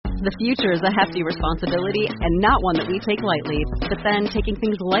The future is a hefty responsibility and not one that we take lightly. But then taking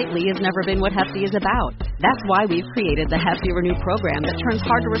things lightly has never been what Hefty is about. That's why we've created the Hefty Renew program that turns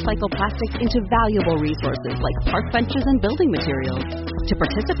hard-to-recycle plastics into valuable resources like park benches and building materials. To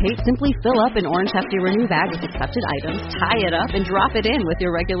participate, simply fill up an orange Hefty Renew bag with accepted items, tie it up, and drop it in with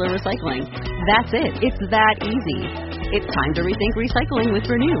your regular recycling. That's it. It's that easy. It's time to rethink recycling with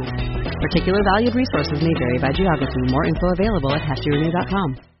Renew. Particular valued resources may vary by geography. More info available at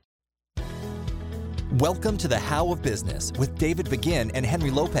heftyrenew.com. Welcome to The How of Business with David Begin and Henry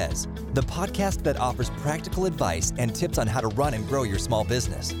Lopez, the podcast that offers practical advice and tips on how to run and grow your small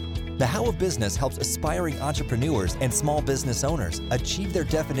business. The How of Business helps aspiring entrepreneurs and small business owners achieve their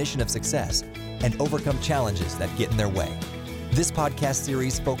definition of success and overcome challenges that get in their way. This podcast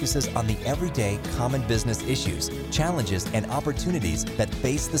series focuses on the everyday common business issues, challenges, and opportunities that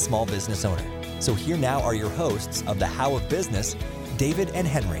face the small business owner. So here now are your hosts of The How of Business, David and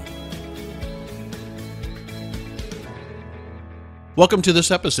Henry. Welcome to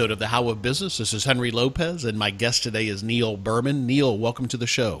this episode of The How of Business. This is Henry Lopez, and my guest today is Neil Berman. Neil, welcome to the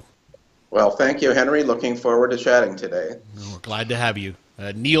show. Well, thank you, Henry. Looking forward to chatting today. We're glad to have you.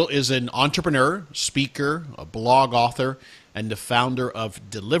 Neil is an entrepreneur, speaker, a blog author, and the founder of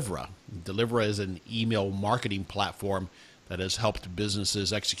Delivra. Delivra is an email marketing platform that has helped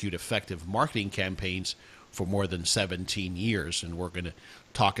businesses execute effective marketing campaigns for more than 17 years, and we're going to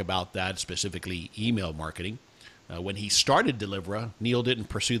talk about that, specifically email marketing. When he started Delivra, Neil didn't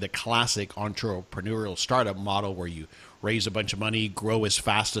pursue the classic entrepreneurial startup model where you raise a bunch of money, grow as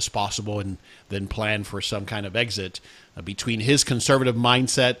fast as possible, and then plan for some kind of exit. Between his conservative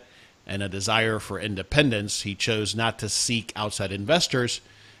mindset and a desire for independence, he chose not to seek outside investors,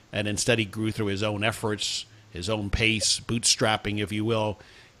 and instead he grew through his own efforts, his own pace, bootstrapping, if you will,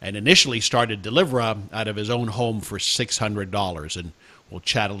 and initially started Delivra out of his own home for $600. And we'll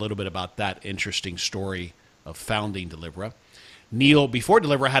chat a little bit about that interesting story of founding Delivra. Neil, before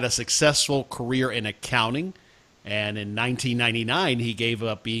Delivra, had a successful career in accounting, and in 1999, he gave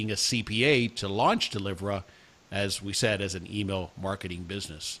up being a CPA to launch Delivra, as we said, as an email marketing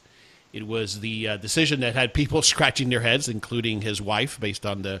business. It was the decision that had people scratching their heads, including his wife, based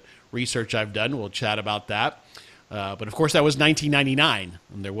on the research I've done. We'll chat about that. But of course, that was 1999,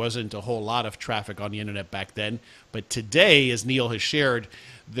 and there wasn't a whole lot of traffic on the internet back then. But today, as Neil has shared,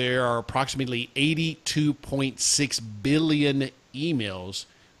 there are approximately 82.6 billion emails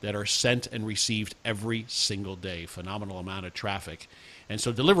that are sent and received every single day. Phenomenal amount of traffic. And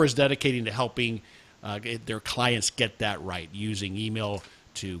so Delivra is dedicating to helping their clients get that right, using email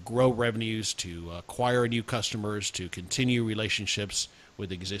to grow revenues, to acquire new customers, to continue relationships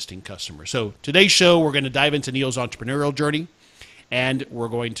with existing customers. So today's show, we're going to dive into Neil's entrepreneurial journey, and we're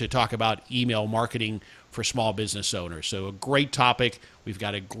going to talk about email marketing for small business owners. So a great topic. We've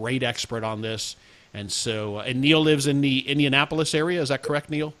got a great expert on this. And so, and Neil lives in the Indianapolis area. Is that correct,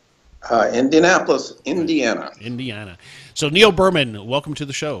 Neil? Indianapolis, Indiana. Indiana. So Neil Berman, welcome to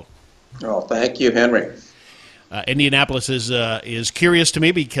the show. Oh, thank you, Henry. Indianapolis is curious to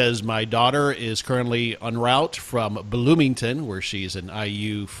me because my daughter is currently en route from Bloomington, where she's an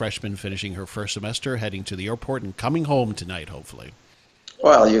IU freshman finishing her first semester, heading to the airport and coming home tonight, hopefully.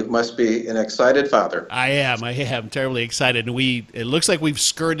 Well, you must be an excited father. I am terribly excited. And it looks like we've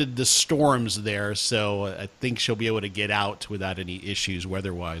skirted the storms there, so I think she'll be able to get out without any issues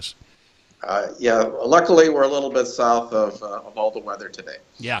weather-wise. Yeah, luckily we're a little bit south of all the weather today.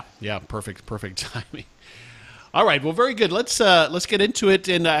 Yeah, perfect timing. All right, well, very good. Let's get into it.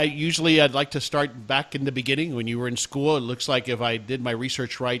 And I'd like to start back in the beginning when you were in school. It looks like, if I did my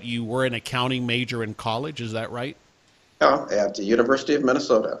research right, you were an accounting major in college. Is that right? Yeah, at the University of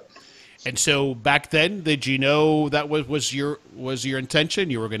Minnesota. And so back then, did you know that was your intention?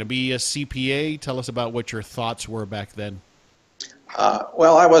 You were going to be a CPA. Tell us about what your thoughts were back then.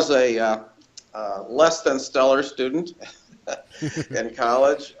 Well, I was a less than stellar student in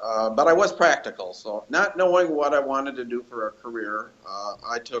college, but I was practical. So not knowing what I wanted to do for a career,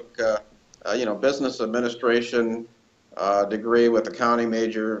 I took business administration degree with accounting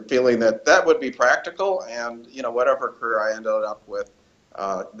major, feeling that would be practical, and whatever career I ended up with,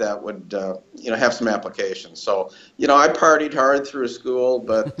 that would have some application. So I partied hard through school,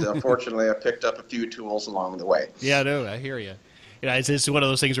 but fortunately I picked up a few tools along the way. Yeah, no, I hear you. It's one of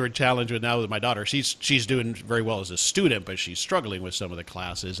those things we're challenged with now with my daughter. She's doing very well as a student, but she's struggling with some of the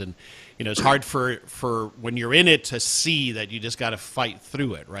classes. And, it's hard for when you're in it to see that you just got to fight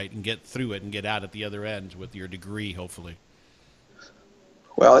through it, right, and get through it and get out at the other end with your degree, hopefully.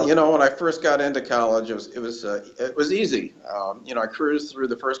 Well, when I first got into college, it was easy. I cruised through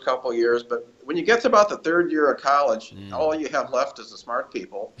the first couple of years, but when you get to about the third year of college, all you have left is the smart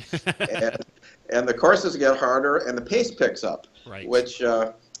people, and the courses get harder, and the pace picks up, Right. which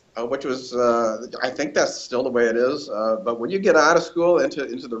was I think that's still the way it is. But when you get out of school into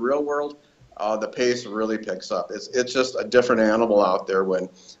the real world, the pace really picks up. It's just a different animal out there when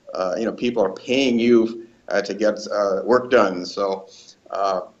people are paying you to get work done. So.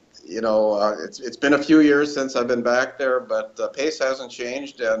 It's been a few years since I've been back there, but the pace hasn't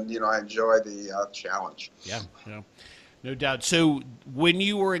changed, and I enjoy the challenge. Yeah, no doubt. So, when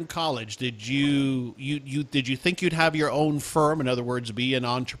you were in college, did you think you'd have your own firm? In other words, be an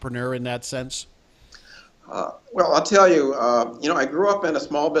entrepreneur in that sense? Well, I'll tell you. I grew up in a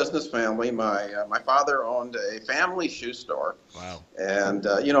small business family. My father owned a family shoe store. Wow. And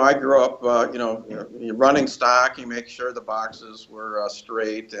I grew up, running stock. You make sure the boxes were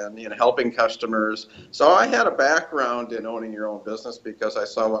straight, and helping customers. So I had a background in owning your own business because I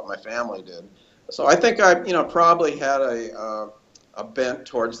saw what my family did. So I think I, probably had a bent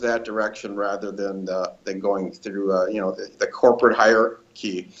towards that direction rather than going through, the corporate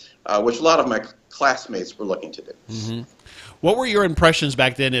hierarchy, which a lot of my classmates were looking to do. Mm-hmm. What were your impressions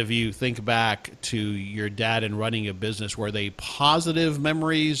back then, if you think back to your dad and running a business? Were they positive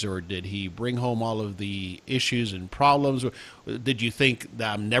memories, or did he bring home all of the issues and problems? Did you think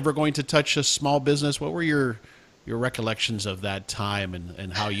that I'm never going to touch a small business? What were your recollections of that time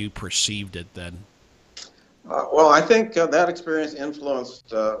and how you perceived it then? Well, I think that experience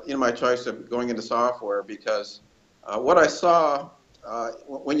influenced my choice of going into software because what I saw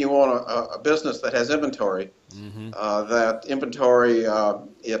when you own a business that has inventory, that inventory,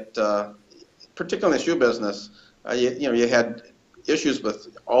 particularly in the shoe business, you had issues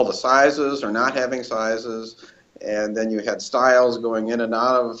with all the sizes or not having sizes, and then you had styles going in and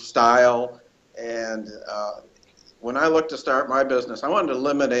out of style. And when I looked to start my business, I wanted to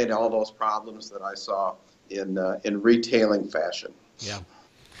eliminate all those problems that I saw in retailing fashion. Yeah.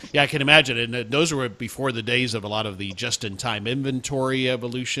 Yeah, I can imagine. And those were before the days of a lot of the just-in-time inventory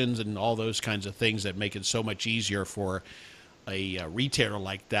evolutions and all those kinds of things that make it so much easier for a retailer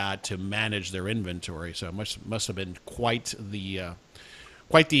like that to manage their inventory. So it must have been quite the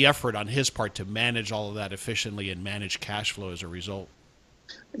effort on his part to manage all of that efficiently and manage cash flow as a result.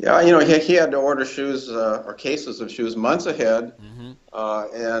 Yeah, he had to order shoes or cases of shoes months ahead,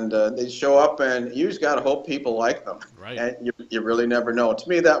 and they show up, and you just got to hope people like them. Right. And you really never know. To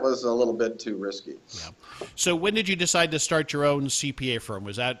me, that was a little bit too risky. Yeah. So when did you decide to start your own CPA firm?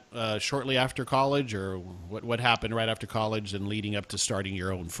 Was that shortly after college, or what happened right after college and leading up to starting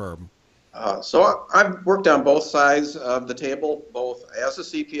your own firm? So I've worked on both sides of the table, both as a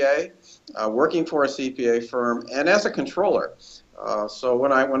CPA, working for a CPA firm, and as a controller. So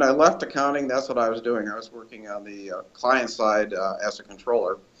when I left accounting, that's what I was doing. I was working on the client side as a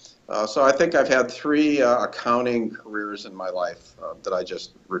controller. So I think I've had 3 accounting careers in my life that I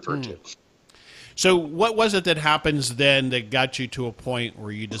just referred to. So what was it that happens then that got you to a point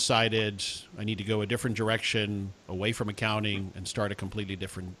where you decided I need to go a different direction, away from accounting, and start a completely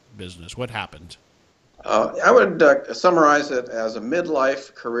different business? What happened? I would summarize it as a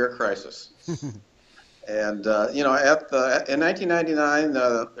midlife career crisis. And, in 1999,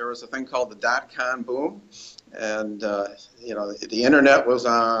 there was a thing called the dot-com boom. And, the internet was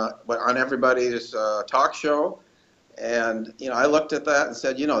on everybody's talk show. And, I looked at that and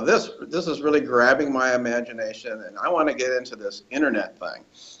said, this is really grabbing my imagination, and I want to get into this internet thing.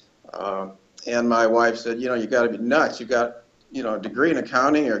 And my wife said, you got to be nuts. You got, a degree in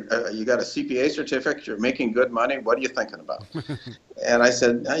accounting, or you got a CPA certificate, you're making good money. What are you thinking about? And I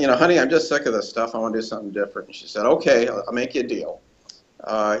said, honey, I'm just sick of this stuff. I want to do something different. And she said, okay, I'll make you a deal.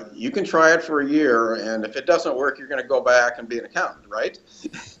 You can try it for a year, and if it doesn't work, you're going to go back and be an accountant, right?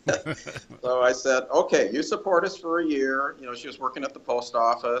 So I said, okay, you support us for a year. She was working at the post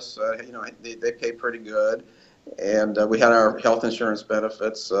office. They pay pretty good. And we had our health insurance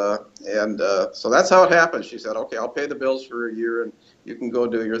benefits. So that's how it happened. She said, okay, I'll pay the bills for a year, and you can go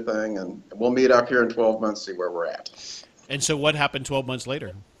do your thing, and we'll meet up here in 12 months, see where we're at. And so what happened 12 months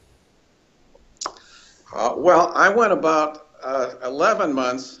later? Well, I went about 11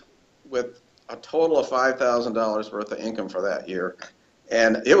 months with a total of $5,000 worth of income for that year.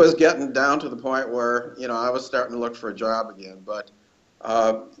 And it was getting down to the point where, I was starting to look for a job again. But,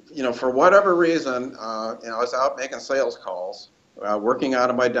 for whatever reason, I was out making sales calls, working out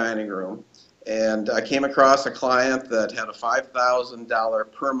of my dining room. And I came across a client that had a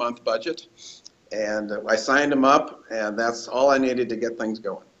 $5,000 per month budget. And I signed him up, and that's all I needed to get things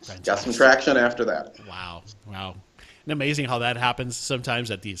going. Fantastic. Got some traction after that. Wow. And amazing how that happens sometimes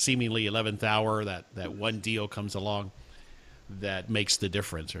at the seemingly 11th hour, that one deal comes along that makes the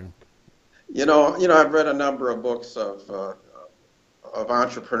difference. Right? I've read a number of books of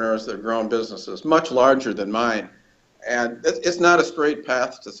entrepreneurs that have grown businesses much larger than mine, and it's not a straight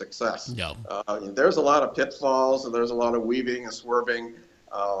path to success. No. There's a lot of pitfalls, and there's a lot of weaving and swerving,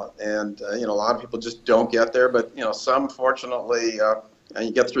 and a lot of people just don't get there. But some fortunately,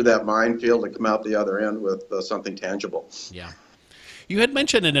 you get through that minefield and come out the other end with something tangible. Yeah. You had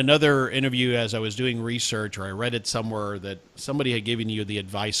mentioned in another interview as I was doing research, or I read it somewhere, that somebody had given you the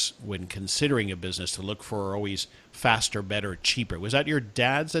advice when considering a business to look for always faster, better, cheaper. Was that your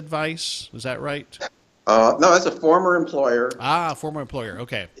dad's advice? Was that right? No, that's a former employer. Former employer.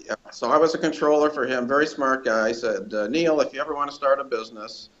 Okay. Yeah. So I was a controller for him, very smart guy. He said, Neil, if you ever want to start a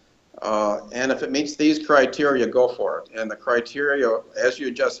business, and if it meets these criteria, go for it. And the criteria, as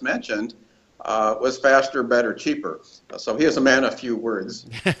you just mentioned, was faster, better, cheaper. So he is a man of few words.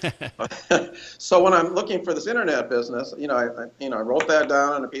 So when I'm looking for this internet business, I wrote that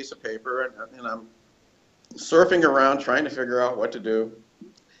down on a piece of paper, and I'm surfing around trying to figure out what to do.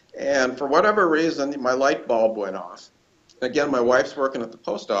 And for whatever reason, my light bulb went off. Again, my wife's working at the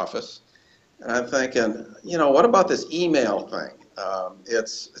post office, and I'm thinking, what about this email thing?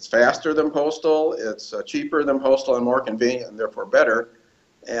 It's faster than postal, it's cheaper than postal, and more convenient, and therefore better.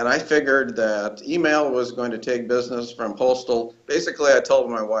 And I figured that email was going to take business from postal. Basically, I told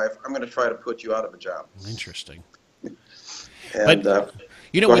my wife, I'm going to try to put you out of a job. Interesting. And, but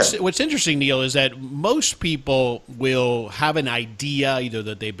what's interesting, Neil, is that most people will have an idea either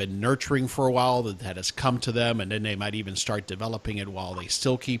that they've been nurturing for a while, that has come to them, and then they might even start developing it while they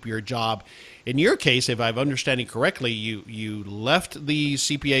still keep your job. In your case, if I'm understanding correctly, you left the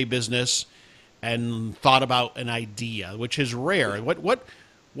CPA business and thought about an idea, which is rare.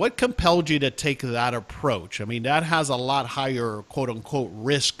 What compelled you to take that approach? I mean, that has a lot higher, quote unquote,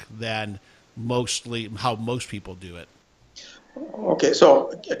 risk than how most people do it. Okay,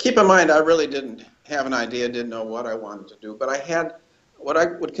 so keep in mind, I really didn't have an idea, didn't know what I wanted to do, but I had what I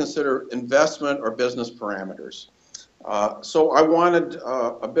would consider investment or business parameters. So I wanted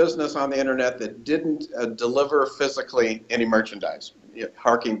a business on the internet that didn't deliver physically any merchandise,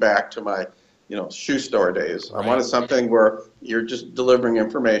 harking back to my shoe store days. Right. I wanted something where you're just delivering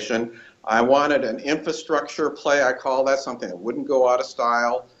information. I wanted an infrastructure play, I call that, something that wouldn't go out of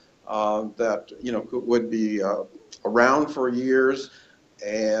style, that would be around for years.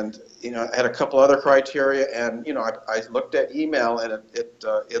 And I had a couple other criteria, and I looked at email, and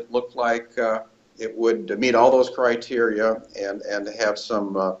it looked like it would meet all those criteria and have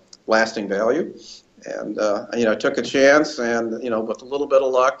some lasting value. And I took a chance, and with a little bit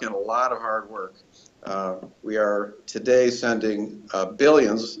of luck and a lot of hard work, we are today sending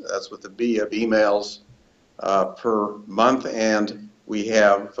billions, that's with a B, of emails per month, and we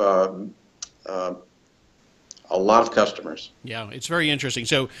have a lot of customers. Yeah, it's very interesting.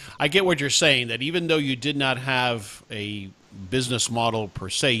 So I get what you're saying, that even though you did not have a business model per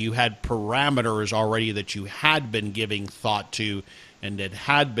se, you had parameters already that you had been giving thought to and that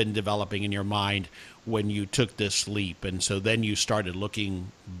had been developing in your mind when you took this leap. And so then you started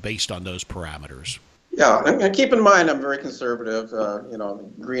looking based on those parameters. Yeah, and keep in mind, I'm very conservative,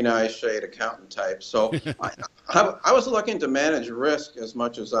 green eye shade accountant type. So I was looking to manage risk as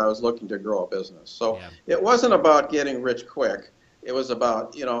much as I was looking to grow a business. So It wasn't about getting rich quick. It was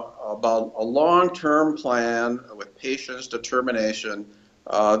about, about a long-term plan with patience, determination,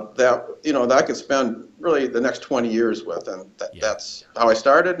 that I could spend really the next 20 years with. And that's how I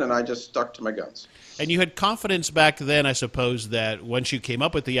started, and I just stuck to my guns. And you had confidence back then, I suppose, that once you came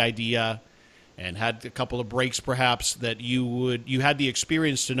up with the idea and had a couple of breaks perhaps, that you had the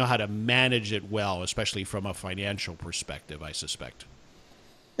experience to know how to manage it well, especially from a financial perspective, I suspect.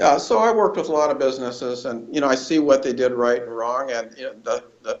 Yeah, so I worked with a lot of businesses, and I see what they did right and wrong. And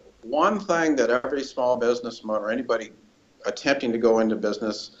the one thing that every small businessman or anybody attempting to go into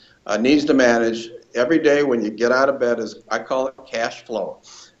business needs to manage every day when you get out of bed is, I call it cash flow.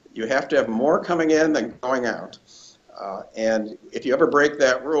 You have to have more coming in than going out. And if you ever break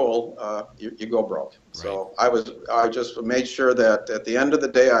that rule, you go broke. Right. So I just made sure that at the end of the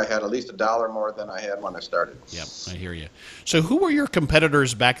day, I had at least $1 more than I had when I started. Yep, I hear you. So who were your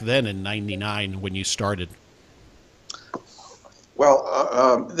competitors back then in '99 when you started?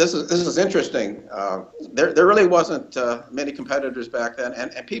 Well, this is interesting. There really wasn't many competitors back then,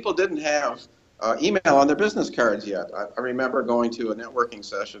 and people didn't have email on their business cards yet. I remember going to a networking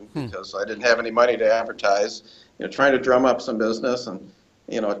session because I didn't have any money to advertise, trying to drum up some business, and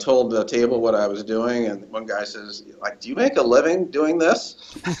told the table what I was doing, and one guy says, do you make a living doing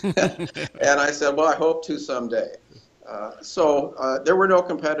this? And I said, well, I hope to someday. There were no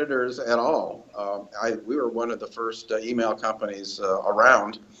competitors at all. We were one of the first email companies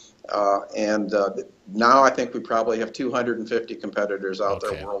around, and now I think we probably have 250 competitors out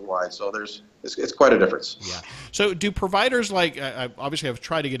there Okay. worldwide. So it's quite a difference. Yeah. So do providers like, obviously I've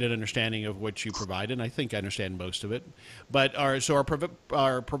tried to get an understanding of what you provide, and I think I understand most of it, but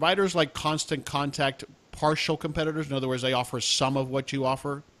are providers like Constant Contact partial competitors? In other words, they offer some of what you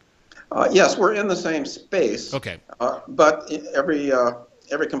offer? Yes, we're in the same space, Okay. but every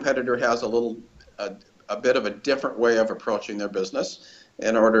competitor has a bit of a different way of approaching their business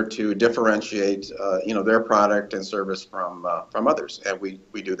in order to differentiate, their product and service from others, and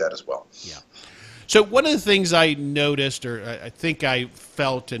we do that as well. Yeah. So one of the things I noticed, or I think I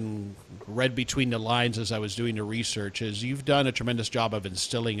felt and read between the lines as I was doing the research, is you've done a tremendous job of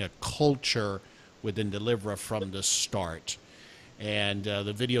instilling a culture within Delivra from the start. And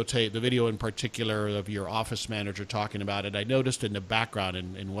the video in particular of your office manager talking about it, I noticed in the background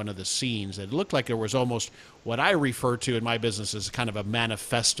in one of the scenes, it looked like there was almost what I refer to in my business as kind of a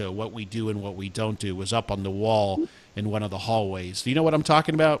manifesto. What we do and what we don't do was up on the wall in one of the hallways. Do you know what I'm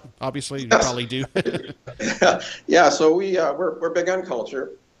talking about? Obviously, you probably do. Yeah, so we're big on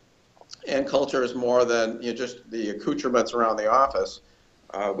culture, and culture is more than just the accoutrements around the office.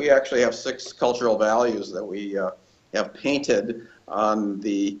 We actually have 6 cultural values that we have painted on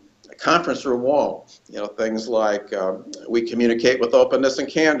the conference room wall. Things like we communicate with openness and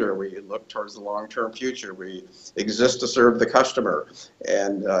candor. We look towards the long-term future. We exist to serve the customer.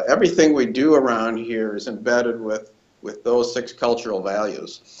 And everything we do around here is embedded with those 6 cultural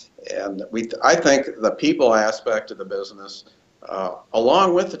values. And I think the people aspect of the business,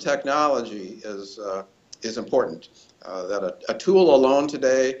 along with the technology, is important. That a tool alone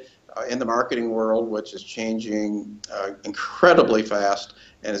today in the marketing world, which is changing incredibly fast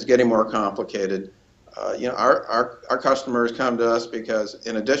and is getting more complicated. Our customers come to us because,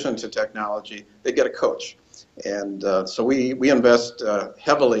 in addition to technology, they get a coach, and so we invest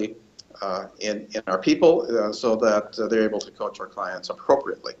heavily in our people so that they're able to coach our clients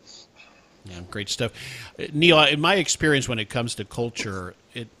appropriately. Yeah, great stuff. Neil, in my experience when it comes to culture,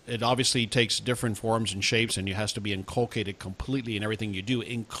 it obviously takes different forms and shapes, and it has to be inculcated completely in everything you do,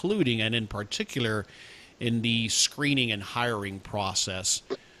 including and in particular in the screening and hiring process.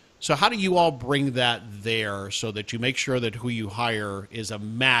 So how do you all bring that there so that you make sure that who you hire is a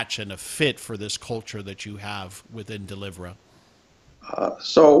match and a fit for this culture that you have within Delivra?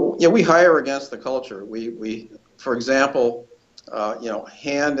 We hire against the culture. We for example,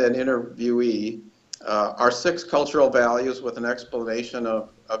 hand an interviewee our 6 cultural values with an explanation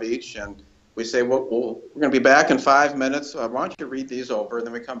of each, and we say, we're going to be back in 5 minutes. Why don't you read these over? And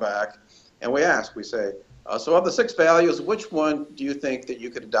then we come back and we say, so of the 6 values, which one do you think that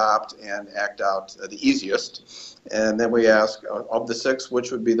you could adopt and act out the easiest? And then we ask, of the 6,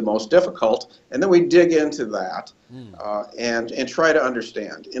 which would be the most difficult? And then we dig into that and try to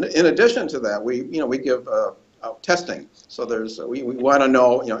understand. In addition to that, we give testing. So we want to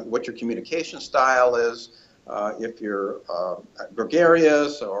know what your communication style is, if you're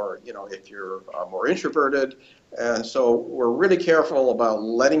gregarious or if you're more introverted. And so we're really careful about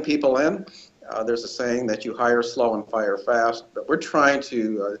letting people in. There's a saying that you hire slow and fire fast, but we're trying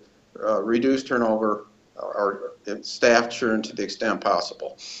to reduce turnover or staff churn to the extent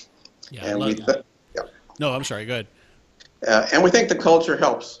possible. Yeah, and No, I'm sorry. Go ahead. And we think the culture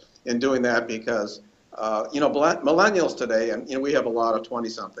helps in doing that because millennials today, and we have a lot of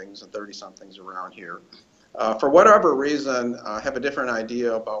 20-somethings and 30-somethings around here, for whatever reason, have a different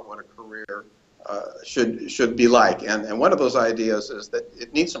idea about what a career should be like. And one of those ideas is that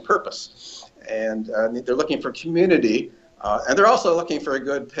it needs some purpose. And they're looking for community, and they're also looking for a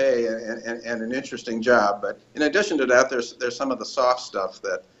good pay and an interesting job. But in addition to that, there's some of the soft stuff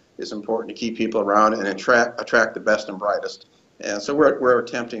that is important to keep people around and attract the best and brightest. And so we're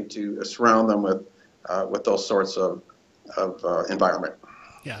attempting to surround them with those sorts of environment.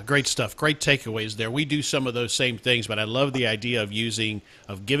 Yeah, great stuff. Great takeaways there. We do some of those same things, but I love the idea of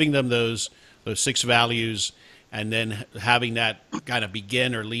giving them those 6 values and then having that kind of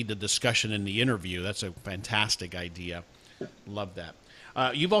begin or lead the discussion in the interview. That's a fantastic idea. Love that.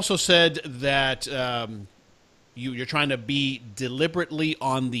 You've also said that you're trying to be deliberately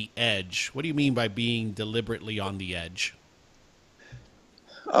on the edge. What do you mean by being deliberately on the edge?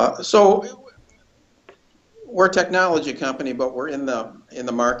 We're a technology company, but we're in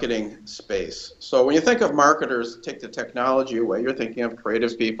the marketing space. So when you think of marketers, take the technology away, you're thinking of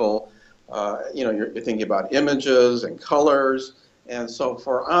creative people. You're thinking about images and colors. And so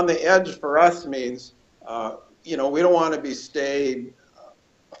for on the edge for us means, we don't want to be staid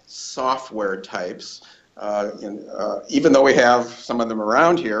software types. even though we have some of them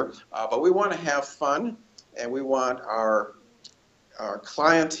around here. But we want to have fun, and we want our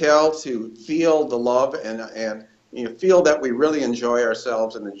clientele to feel the love and feel that we really enjoy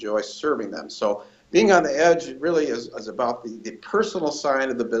ourselves and enjoy serving them. So being on the edge really is about the personal side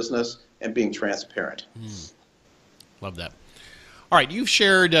of the business and being transparent. Love that. All right, you've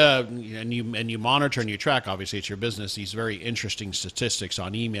shared and you monitor and you track, obviously it's your business, these very interesting statistics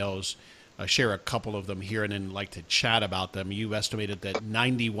on emails. Share a couple of them here and then like to chat about them. You've estimated that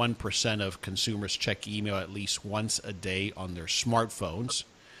 91% of consumers check email at least once a day on their smartphones,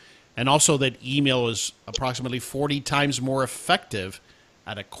 and also that email is approximately 40 times more effective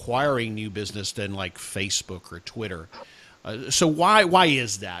at acquiring new business than like Facebook or Twitter. So why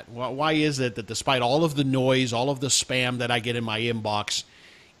is that? Why is it that despite all of the noise, all of the spam that I get in my inbox,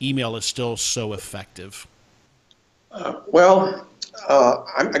 email is still so effective? I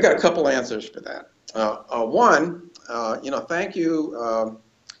got a couple answers for that. One, thank you,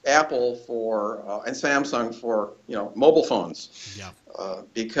 Apple and Samsung for mobile phones. Yeah.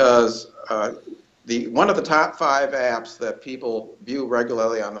 Because one of the top 5 apps that people view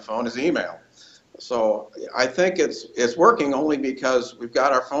regularly on the phone is email. So I think it's working only because we've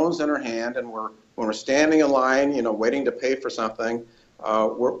got our phones in our hand, and when we're standing in line, waiting to pay for something,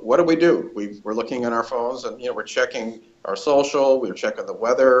 what do? We're looking at our phones, and we're checking our social, we're checking the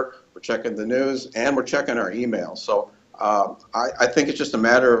weather, we're checking the news, and we're checking our email. So I think it's just a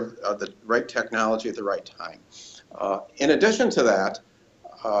matter of the right technology at the right time. In addition to that,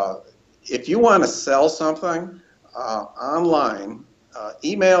 if you want to sell something online,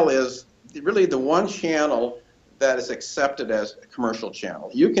 email is really the one channel that is accepted as a commercial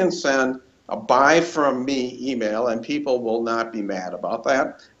channel. You can send a buy from me email and people will not be mad about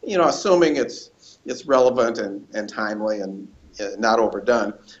that, assuming it's relevant and timely and not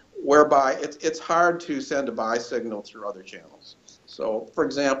overdone, whereby it's hard to send a buy signal through other channels. So for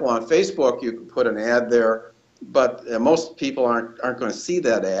example, on Facebook, you can put an ad there, but most people aren't going to see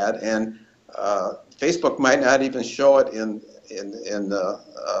that ad, and Facebook might not even show it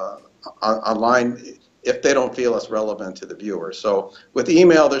online if they don't feel it's relevant to the viewer. So with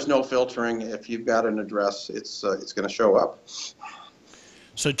email, there's no filtering. If you've got an address, it's going to show up.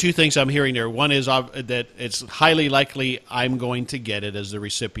 So 2 things I'm hearing there. One is that it's highly likely I'm going to get it as the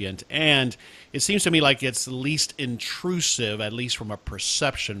recipient, and it seems to me like it's least intrusive, at least from a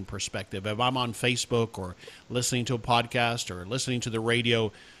perception perspective. If I'm on Facebook or listening to a podcast or listening to the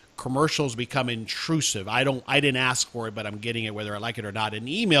radio, commercials become intrusive. I didn't ask for it, but I'm getting it whether I like it or not. In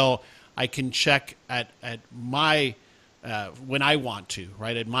email, I can check at my when I want to,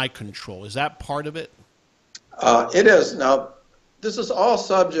 right, at my control. Is that part of it? It is. Now, this is all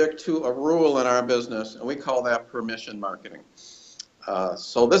subject to a rule in our business, and we call that permission marketing.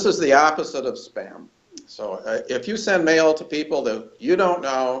 So this is the opposite of spam. So if you send mail to people that you don't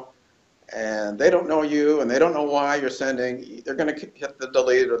know, and they don't know you, and they don't know why you're sending, they're going to hit the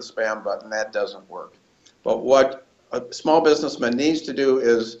delete or the spam button. That doesn't work. But what a small businessman needs to do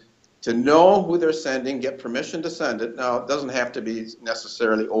is to know who they're sending, get permission to send it. Now, it doesn't have to be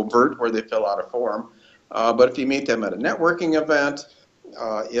necessarily overt where they fill out a form, but if you meet them at a networking event,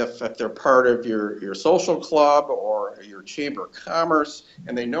 if they're part of your social club or your chamber of commerce,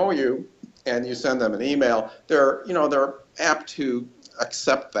 and they know you, and you send them an email, they're apt to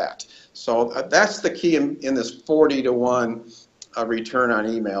accept that. So that's the key in this 40-to-1 return on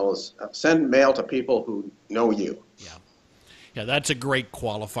email is send mail to people who know you. Yeah, that's a great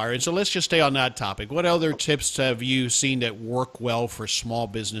qualifier. And so let's just stay on that topic. What other tips have you seen that work well for small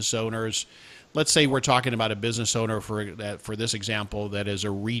business owners? Let's say we're talking about a business owner for this example that is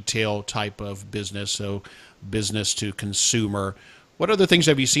a retail type of business, so business to consumer. What other things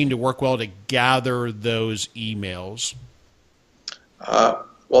have you seen to work well to gather those emails?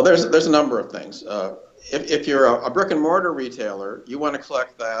 Well, there's a number of things. If you're a brick and mortar retailer, you want to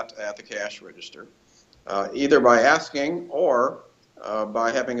collect that at the cash register, either by asking or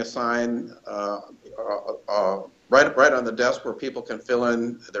by having a sign right on the desk where people can fill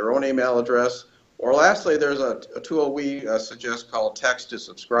in their own email address. Or lastly, there's a tool we suggest called Text to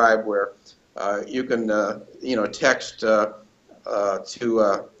Subscribe, where you can text to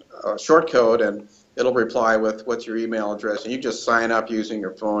a short code, and it'll reply with what's your email address, and you just sign up using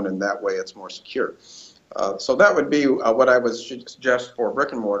your phone, and that way it's more secure. So that would be what I would suggest for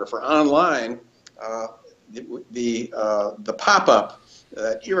brick and mortar. For online, the pop-up,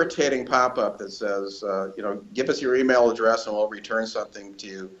 that irritating pop-up that says, give us your email address and we'll return something to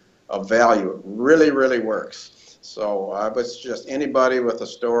you of value, really, really works. So I would suggest anybody with a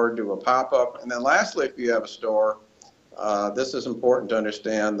store do a pop-up. And then lastly, if you have a store, This is important to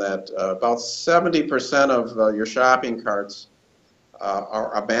understand that about 70% of your shopping carts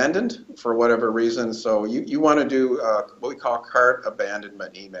are abandoned for whatever reason. So you want to do what we call cart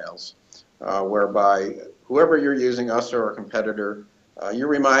abandonment emails, whereby whoever you're using, us or a competitor, you're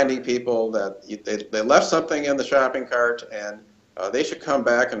reminding people that they left something in the shopping cart and they should come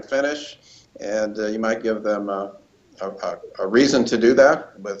back and finish. And you might give them a reason to do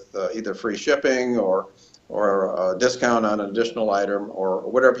that with either free shipping or a discount on an additional item, or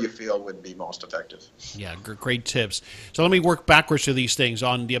whatever you feel would be most effective. Yeah, great tips. So let me work backwards to these things.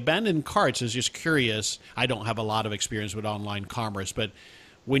 On the abandoned carts, I was just curious. I don't have a lot of experience with online commerce, but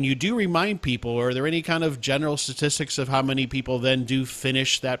when you do remind people, are there any kind of general statistics of how many people then do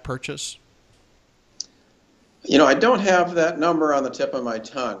finish that purchase? I don't have that number on the tip of my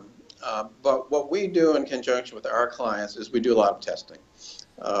tongue, but what we do in conjunction with our clients is we do a lot of testing.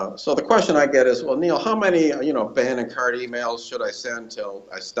 So the question I get is, well, Neil, how many, abandoned cart emails should I send till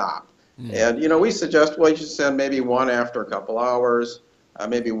I stop? And, we suggest, well, you should send maybe one after a couple hours,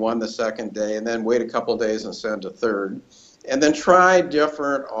 maybe one the second day, and then wait a couple days and send a third. And then try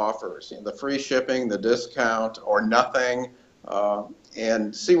different offers, the free shipping, the discount, or nothing,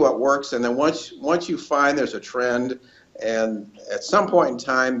 and see what works. And then once you find there's a trend, and at some point in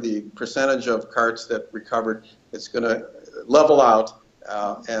time, the percentage of carts that recovered, it's going to level out.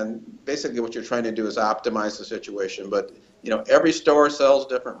 And basically what you're trying to do is optimize the situation. But, every store sells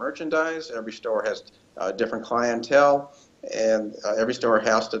different merchandise. Every store has different clientele. And every store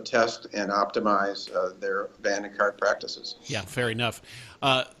has to test and optimize their abandoned cart practices. Yeah, fair enough.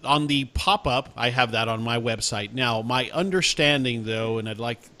 On the pop-up, I have that on my website. Now, my understanding, though, and I'd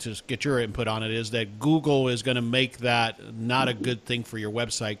like to get your input on it, is that Google is going to make that not a good thing for your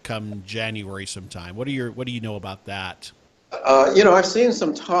website come January sometime. What do you know about that? I've seen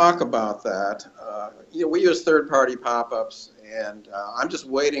some talk about that. We use third-party pop-ups, and I'm just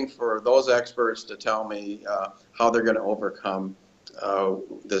waiting for those experts to tell me how they're going to overcome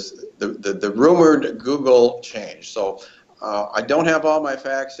the rumored Google change. So I don't have all my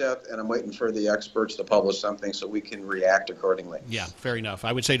facts yet, and I'm waiting for the experts to publish something so we can react accordingly. Yeah, fair enough.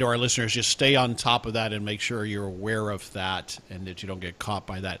 I would say to our listeners, just stay on top of that and make sure you're aware of that and that you don't get caught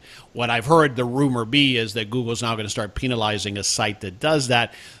by that. What I've heard the rumor be is that Google's now going to start penalizing a site that does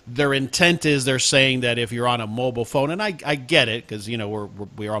that. Their intent is they're saying that if you're on a mobile phone, and I get it because,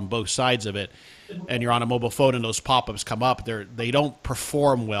 we're on both sides of it, and you're on a mobile phone and those pop-ups come up, they don't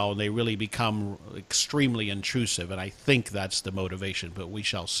perform well, and they really become extremely intrusive, and I think that's the motivation, but we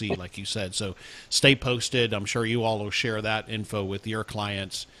shall see, like you said. So stay posted. I'm sure you all will share that info with your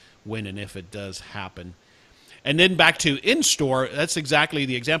clients when and if it does happen. And then back to in-store, that's exactly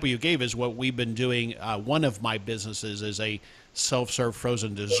the example you gave is what we've been doing. One of my businesses is a self-serve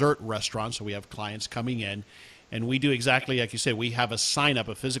frozen dessert restaurant, so we have clients coming in, and we do exactly like you said. We have a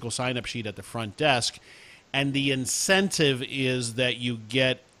physical sign-up sheet at the front desk, and the incentive is that you're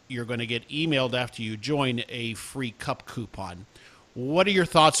going to get emailed after you join a free cup coupon. What are your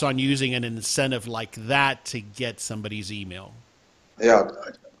thoughts on using an incentive like that to get somebody's email? Yeah,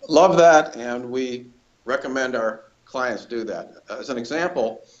 love that, and we recommend our clients do that. As an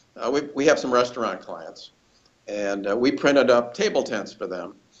example, we have some restaurant clients, and we printed up table tents for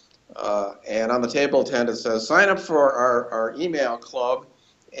them. And on the table tent it says, sign up for our email club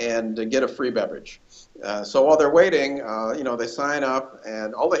and get a free beverage. So while they're waiting, they sign up,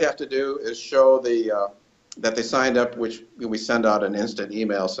 and all they have to do is show that they signed up, which we send out an instant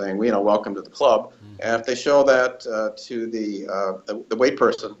email saying, welcome to the club. And if they show that to the wait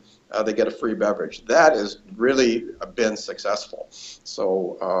person, they get a free beverage. That has really been successful.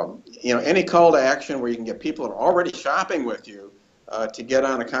 So, any call to action where you can get people that are already shopping with you to get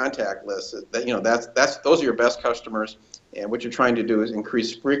on a contact list, those are your best customers, and what you're trying to do is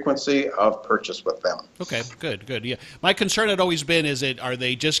increase frequency of purchase with them. Okay, good. Yeah, my concern had always been are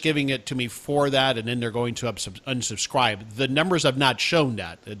they just giving it to me for that and then they're going to unsubscribe? The numbers have not shown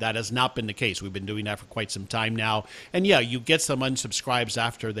that. That has not been the case. We've been doing that for quite some time now, and yeah, you get some unsubscribes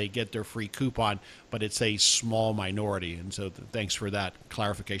after they get their free coupon, but it's a small minority, and so thanks for that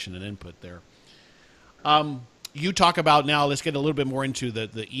clarification and input there. You talk about now, let's get a little bit more into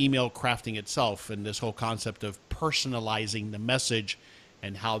the email crafting itself and this whole concept of personalizing the message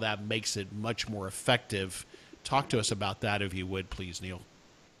and how that makes it much more effective. Talk to us about that, if you would, please, Neil.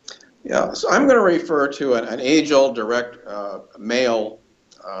 Yeah, so I'm going to refer to an age-old direct mail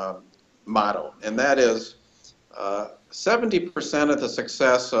motto, and that is 70% of the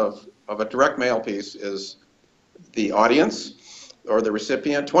success of a direct mail piece is the audience or the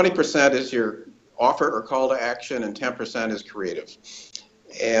recipient, 20% is your offer or call to action, and 10% is creative.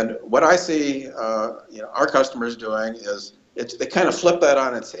 And what I see, our customers doing is they kind of flip that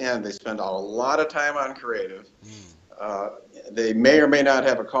on its end. They spend a lot of time on creative. They may or may not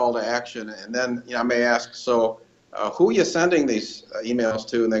have a call to action, and then I may ask, so who are you sending these emails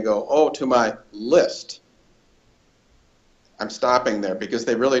to? And they go, oh, to my list. I'm stopping there because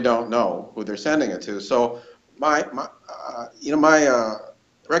they really don't know who they're sending it to. So my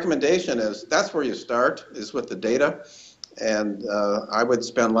recommendation is that's where you start, is with the data. And I would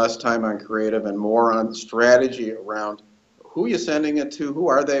spend less time on creative and more on strategy around who you're sending it to, who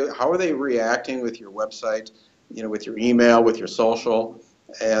are they, how are they reacting with your website, with your email, with your social.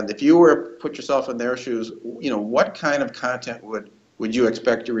 And if you were to put yourself in their shoes, what kind of content would you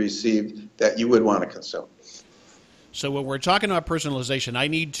expect to receive that you would want to consume? So when we're talking about personalization, I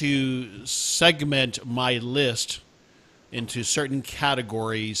need to segment my list into certain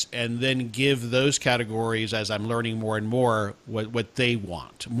categories and then give those categories, as I'm learning more and more, what they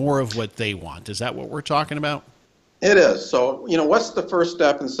want, more of what they want. Is that what we're talking about? It is. So, what's the first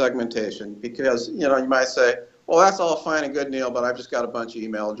step in segmentation? Because, you might say, well, that's all fine and good, Neil, but I've just got a bunch of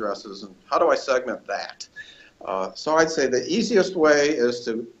email addresses, and how do I segment that? So I'd say the easiest way is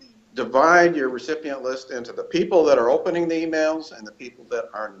to divide your recipient list into the people that are opening the emails and the people that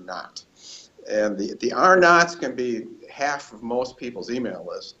are not. And the are nots can be half of most people's email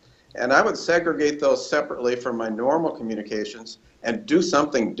list. And I would segregate those separately from my normal communications and do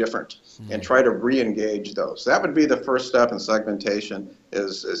something different and try to re-engage those. That would be the first step in segmentation,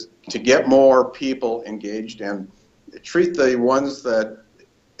 is to get more people engaged and treat the ones that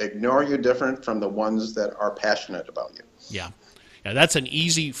ignore you different from the ones that are passionate about you. Yeah. Yeah, that's an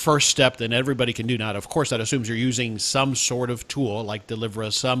easy first step that everybody can do. Now, of course, that assumes you're using some sort of tool like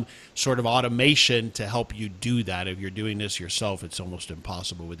Delivra, some sort of automation to help you do that. If you're doing this yourself, it's almost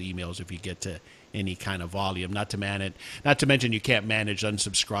impossible with emails if you get to any kind of volume. Not to mention you can't manage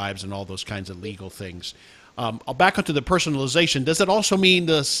unsubscribes and all those kinds of legal things. I'll back up to the personalization. Does it also mean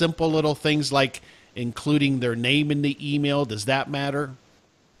the simple little things like including their name in the email? Does that matter?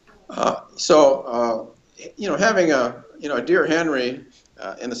 Having a Dear Henry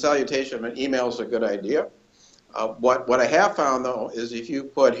in the salutation of an email is a good idea. What I have found, though, is if you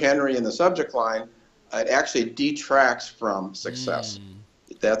put Henry in the subject line, it actually detracts from success.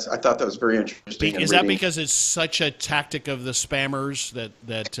 I thought that was very interesting. Is that because it's such a tactic of the spammers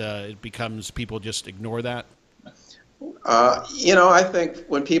that it becomes people just ignore that? I think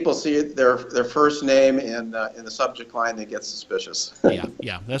when people see their first name in the subject line, they get suspicious.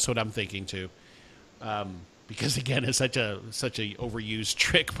 Yeah, that's what I'm thinking too. Because again, it's such a overused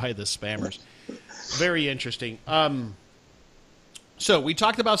trick by the spammers. Very interesting. So we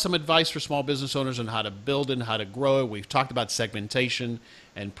talked about some advice for small business owners on how to build and how to grow it. We've talked about segmentation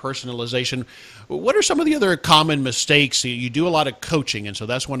and personalization. What are some of the other common mistakes? You do a lot of coaching, and so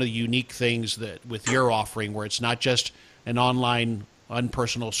that's one of the unique things that with your offering, where it's not just an online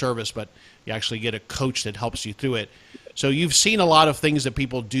unpersonal service, but you actually get a coach that helps you through it. So you've seen a lot of things that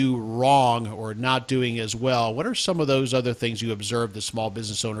people do wrong or not doing as well. What are some of those other things you observe that small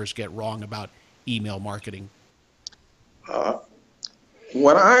business owners get wrong about email marketing?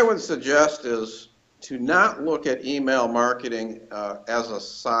 What I would suggest is to not look at email marketing as a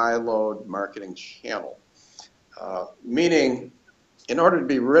siloed marketing channel. Meaning, in order to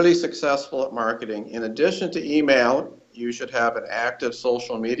be really successful at marketing, in addition to email, you should have an active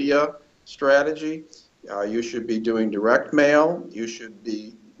social media strategy. You should be doing direct mail. You should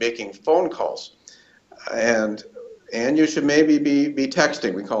be making phone calls, and you should maybe be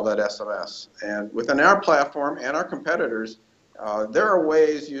texting. We call that SMS. And within our platform and our competitors, there are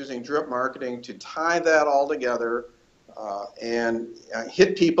ways using drip marketing to tie that all together and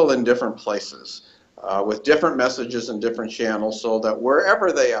hit people in different places with different messages and different channels, so that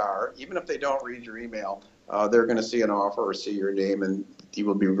wherever they are, even if they don't read your email, they're going to see an offer or see your name, and you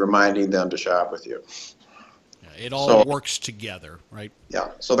will be reminding them to shop with you. Yeah, it all works together, right? Yeah.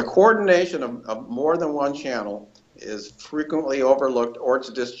 So the coordination of more than one channel is frequently overlooked, or it's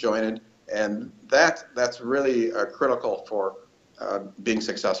disjointed, and that's really critical for being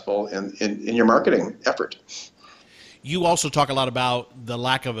successful in your marketing effort. You also talk a lot about the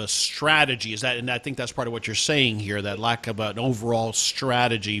lack of a strategy. And I think that's part of what you're saying here, that lack of an overall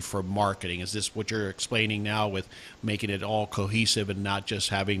strategy for marketing. Is this what you're explaining now with making it all cohesive and not just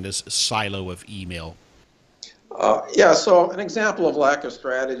having this silo of email? Yeah, so an example of lack of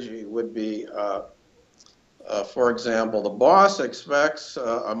strategy would be, for example, the boss expects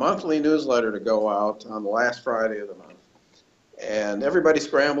a monthly newsletter to go out on the last Friday of the month. and everybody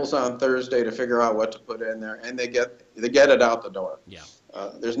scrambles on Thursday to figure out what to put in there, and they get it out the door. Yeah.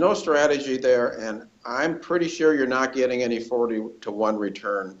 There's no strategy there, and I'm pretty sure you're not getting any 40-to-1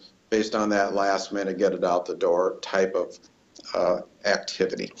 return based on that last minute get it out the door type of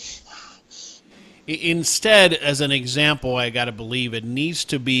activity. Instead, as an example, I got to believe it needs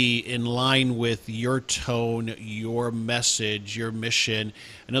to be in line with your tone, your message, your mission.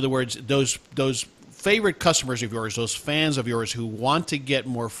 In other words, those favorite customers of yours, those fans of yours who want to get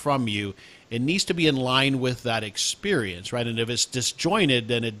more from you, it needs to be in line with that experience, right? And if it's disjointed,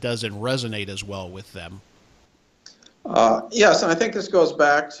 then it doesn't resonate as well with them. Yes, and I think this goes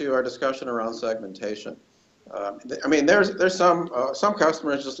back to our discussion around segmentation. I mean, there's some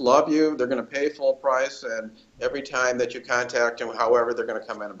customers just love you. They're going to pay full price, and every time that you contact them, however, they're going to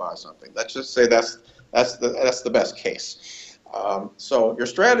come in and buy something. Let's just say that's the best case. So your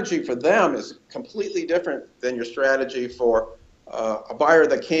strategy for them is completely different than your strategy for a buyer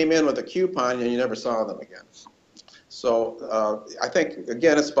that came in with a coupon and you never saw them again. So I think,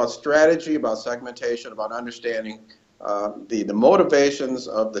 again, it's about strategy, about segmentation, about understanding the motivations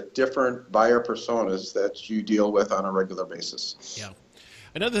of the different buyer personas that you deal with on a regular basis. Yeah.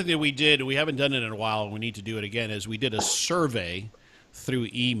 Another thing we did, we haven't done it in a while, and we need to do it again, is we did a survey through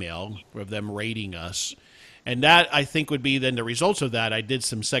email of them rating us. And that, I think, would be then the results of that. I did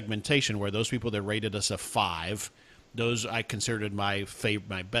some segmentation where those people that rated us a 5, those I considered my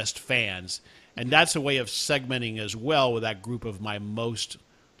best fans. And that's a way of segmenting as well with that group of my most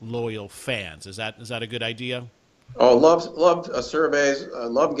loyal fans. Is that a good idea? Oh, love surveys.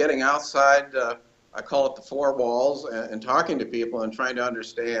 Love getting outside. I call it the four walls, and talking to people and trying to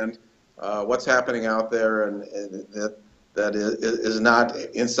understand what's happening out there, and that is not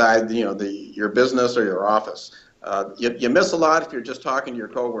inside your business or your office. You miss a lot if you're just talking to your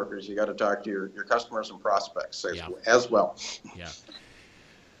coworkers. You got to talk to your customers and prospects as well. Yeah.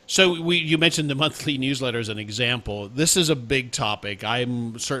 So you mentioned the monthly newsletter as an example. This is a big topic.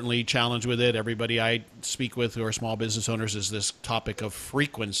 I'm certainly challenged with it. Everybody I speak with who are small business owners is this topic of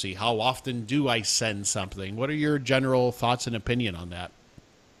frequency. How often do I send something? What are your general thoughts and opinion on that?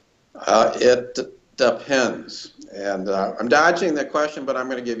 It depends. And I'm dodging the question, but I'm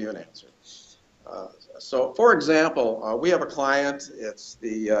going to give you an answer. So, for example, we have a client. It's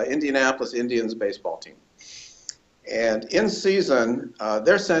the Indianapolis Indians baseball team. And in season,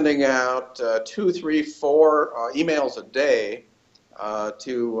 they're sending out 2, 3, 4 emails a day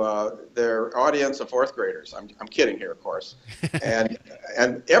to their audience of fourth graders. I'm kidding here, of course. And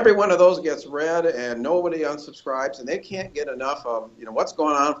every one of those gets read, and nobody unsubscribes, and they can't get enough of what's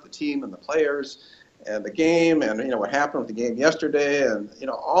going on with the team and the players and the game, and what happened with the game yesterday, and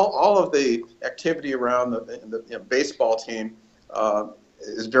all of the activity around the baseball team.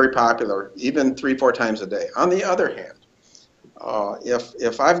 Is very popular, even 3-4 times a day. On the other hand,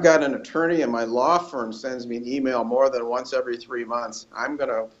 if I've got an attorney and my law firm sends me an email more than once every 3 months, I'm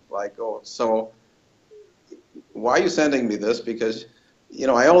gonna so why are you sending me this? Because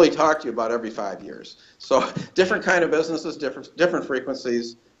I only talk to you about every 5 years. So different kind of businesses, different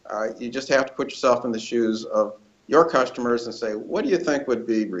frequencies. You just have to put yourself in the shoes of your customers and say, what do you think would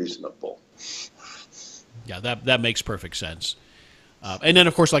be reasonable? Yeah, that makes perfect sense. And then,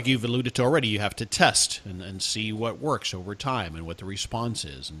 of course, like you've alluded to already, you have to test and see what works over time and what the response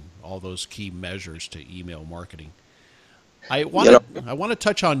is and all those key measures to email marketing. I want to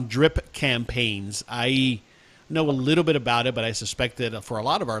touch on drip campaigns. I know a little bit about it, but I suspect that for a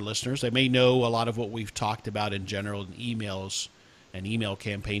lot of our listeners, they may know a lot of what we've talked about in general in emails and email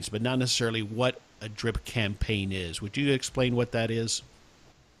campaigns, but not necessarily what a drip campaign is. Would you explain what that is?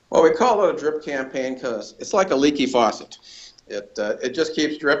 Well, we call it a drip campaign because it's like a leaky faucet. It just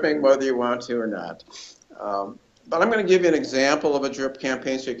keeps dripping whether you want to or not. But I'm going to give you an example of a drip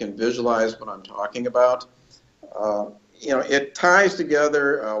campaign so you can visualize what I'm talking about. It ties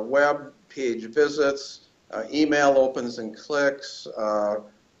together web page visits, email opens and clicks,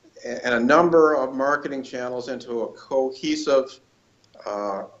 and a number of marketing channels into a cohesive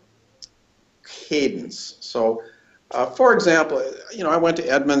cadence. So, for example, I went to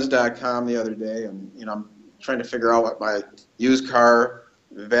Edmunds.com the other day, and I'm trying to figure out what my used car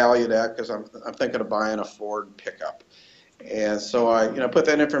valued at because I'm thinking of buying a Ford pickup. And so I put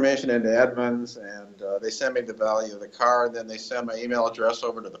that information into Edmunds, and they send me the value of the car, and then they send my email address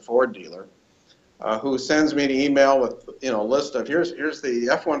over to the Ford dealer, who sends me an email with a list of here's the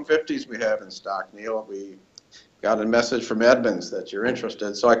F-150s we have in stock, Neil. We got a message from Edmunds that you're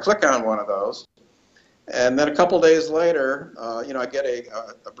interested. So I click on one of those, and then a couple days later, I get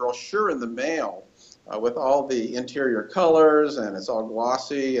a brochure in the mail with all the interior colors, and it's all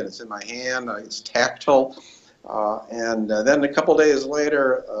glossy, and it's in my hand. It's tactile, And then a couple days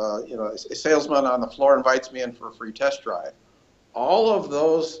later, a salesman on the floor invites me in for a free test drive. All of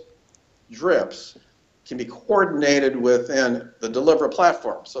those drips can be coordinated within the Delivra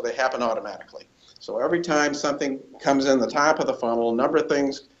platform, so they happen automatically. So every time something comes in the top of the funnel, a number of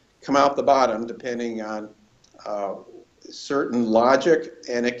things come out the bottom depending on certain logic,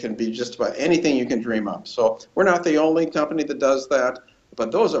 and it can be just about anything you can dream up. So we're not the only company that does that,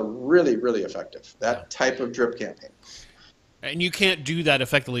 but those are really, really effective, that type of drip campaign. And you can't do that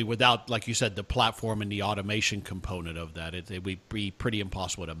effectively without, like you said, the platform and the automation component of that. It would be pretty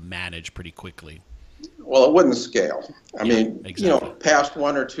impossible to manage pretty quickly. Well, it wouldn't scale. I mean, exactly. Past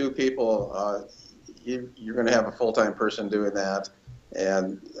one or two people, you're going to have a full-time person doing that,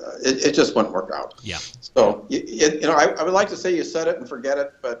 and it just wouldn't work out. Yeah. So, I would like to say you set it and forget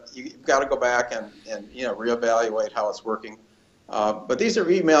it, but you've got to go back and reevaluate how it's working. But these are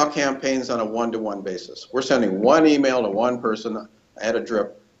email campaigns on a one-to-one basis. We're sending one email to one person at a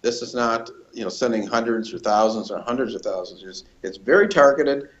drip. This is not, sending hundreds or thousands or hundreds of thousands. It's very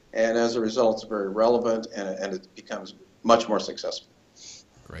targeted, and as a result, it's very relevant, and it becomes much more successful.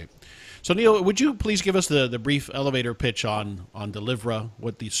 Great. So, Neil, would you please give us the brief elevator pitch on Delivra,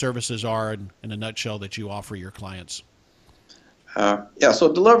 what the services are in a nutshell that you offer your clients? So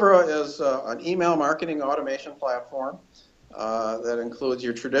Delivra is an email marketing automation platform that includes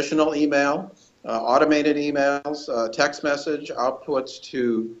your traditional email, automated emails, text message outputs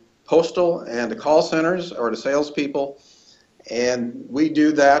to postal and to call centers or to salespeople. And we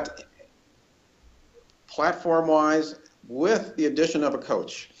do that platform-wise with the addition of a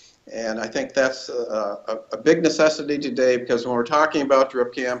coach. And I think that's a big necessity today, because when we're talking about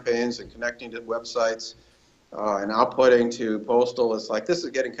drip campaigns and connecting to websites and outputting to postal, it's like this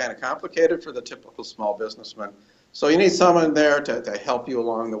is getting kind of complicated for the typical small businessman. So you need someone there to help you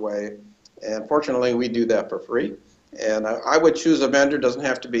along the way. And fortunately, we do that for free. And I would choose a vendor, doesn't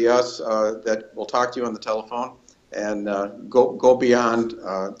have to be us, that will talk to you on the telephone and go beyond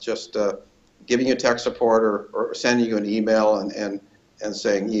just giving you tech support or sending you an email and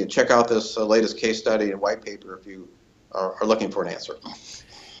saying, check out this latest case study and white paper if you are looking for an answer.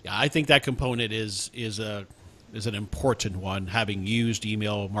 Yeah, I think that component is an important one, having used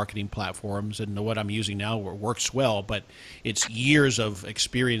email marketing platforms, and what I'm using now works well, but it's years of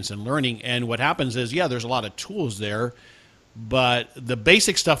experience and learning. And what happens is, there's a lot of tools there, but the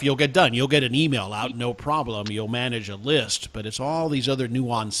basic stuff you'll get done. You'll get an email out, no problem. You'll manage a list, but it's all these other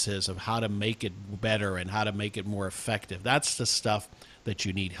nuances of how to make it better and how to make it more effective. That's the stuff that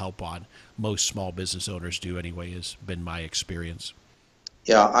you need help on. Most small business owners do anyway, has been my experience.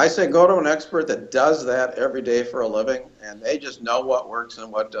 Yeah, I say go to an expert that does that every day for a living, and they just know what works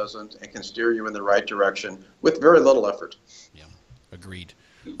and what doesn't and can steer you in the right direction with very little effort. Yeah, agreed.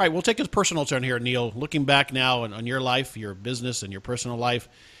 All right, we'll take a personal turn here, Neil. Looking back now on your life, your business, and your personal life,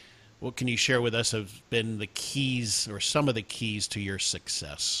 what can you share with us have been the keys or some of the keys to your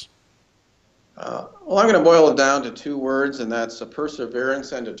success? Well, I'm going to boil it down to two words, and that's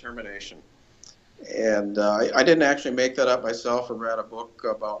perseverance and determination. And I didn't actually make that up myself. I read a book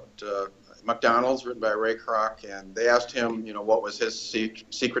about McDonald's written by Ray Kroc, and they asked him, what was his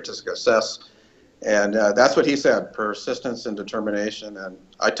secret to success. And that's what he said, persistence and determination. And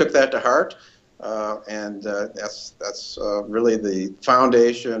I took that to heart, and that's really the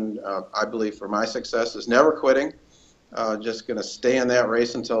foundation, I believe, for my success, is never quitting, just going to stay in that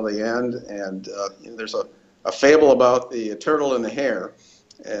race until the end. And there's a fable about the turtle and the hare.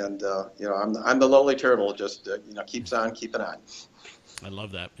 And I'm the lowly turtle, just keeps on keeping on. I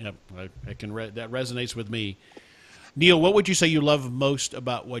love that. Yeah, I can that resonates with me. Neil, what would you say you love most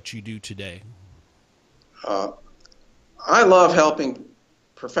about what you do today? I love helping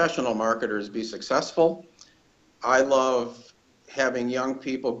professional marketers be successful. I love having young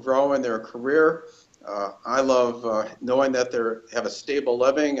people grow in their career. I love knowing that they have a stable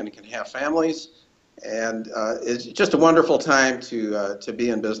living and can have families. And it's just a wonderful time to be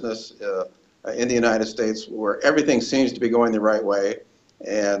in business in the United States, where everything seems to be going the right way.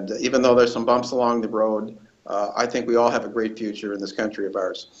 And even though there's some bumps along the road, I think we all have a great future in this country of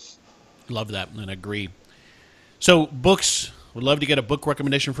ours. Love that and agree. So books, would love to get a book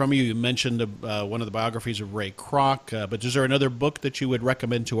recommendation from you. You mentioned one of the biographies of Ray Kroc, but is there another book that you would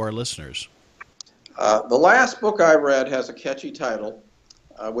recommend to our listeners? The last book I read has a catchy title,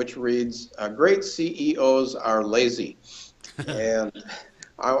 which reads, Great CEOs Are Lazy. And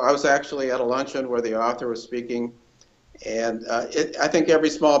I was actually at a luncheon where the author was speaking, and I think every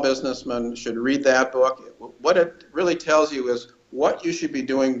small businessman should read that book. What it really tells you is what you should be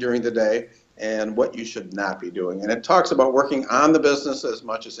doing during the day and what you should not be doing. And it talks about working on the business as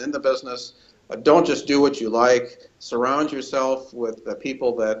much as in the business, don't just do what you like. Surround yourself with the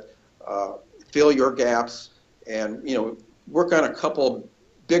people that fill your gaps, and work on a couple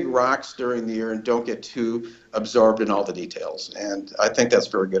big rocks during the year and don't get too absorbed in all the details. And I think that's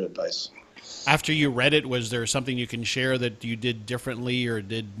very good advice. After you read it, was there something you can share that you did differently or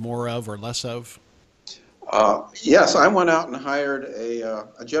did more of or less of? Yes, I went out and hired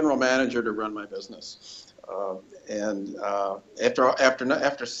a general manager to run my business.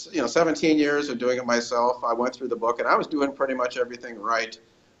 After 17 years of doing it myself, I went through the book and I was doing pretty much everything right.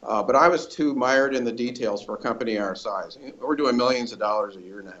 But I was too mired in the details for a company our size. We're doing millions of dollars a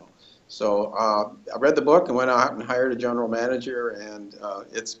year now. So I read the book and went out and hired a general manager, and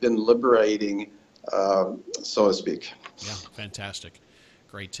it's been liberating, so to speak. Yeah, fantastic.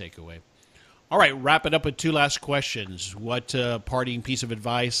 Great takeaway. All right, wrap it up with two last questions. What parting piece of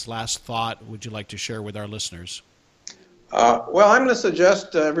advice, last thought would you like to share with our listeners? Well, I'm going to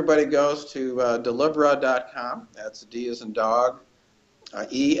suggest everybody goes to delivra.com. That's D as in dog,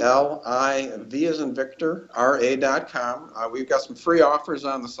 ELIV as in Victor, RA.com. We've got some free offers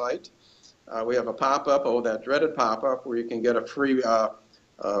on the site. We have a pop-up, that dreaded pop-up, where you can get a free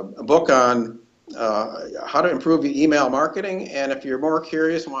book on how to improve your email marketing. And if you're more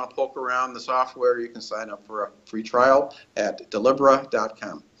curious and want to poke around the software, you can sign up for a free trial at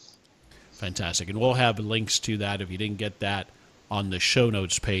delivra.com. Fantastic. And we'll have links to that if you didn't get that on the show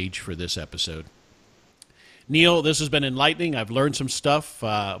notes page for this episode. Neil, this has been enlightening. I've learned some stuff.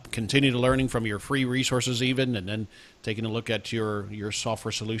 Continue to learning from your free resources even, and then taking a look at your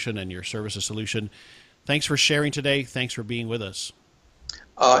software solution and your services solution. Thanks for sharing today. Thanks for being with us.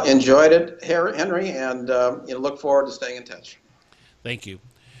 Enjoyed it, Henry, and look forward to staying in touch. Thank you.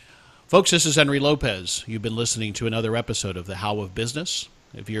 Folks, this is Henry Lopez. You've been listening to another episode of The How of Business.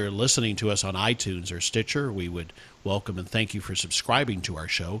 If you're listening to us on iTunes or Stitcher, we would welcome and thank you for subscribing to our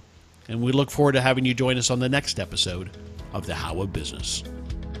show. And we look forward to having you join us on the next episode of The How of Business.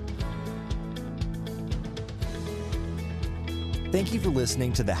 Thank you for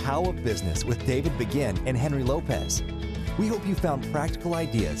listening to The How of Business with David Begin and Henry Lopez. We hope you found practical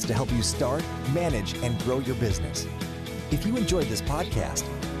ideas to help you start, manage, and grow your business. If you enjoyed this podcast,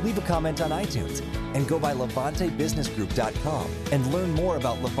 leave a comment on iTunes and go by LevanteBusinessGroup.com and learn more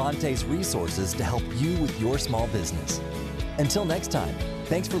about Levante's resources to help you with your small business. Until next time,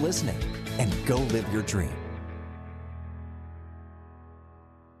 thanks for listening and go live your dream.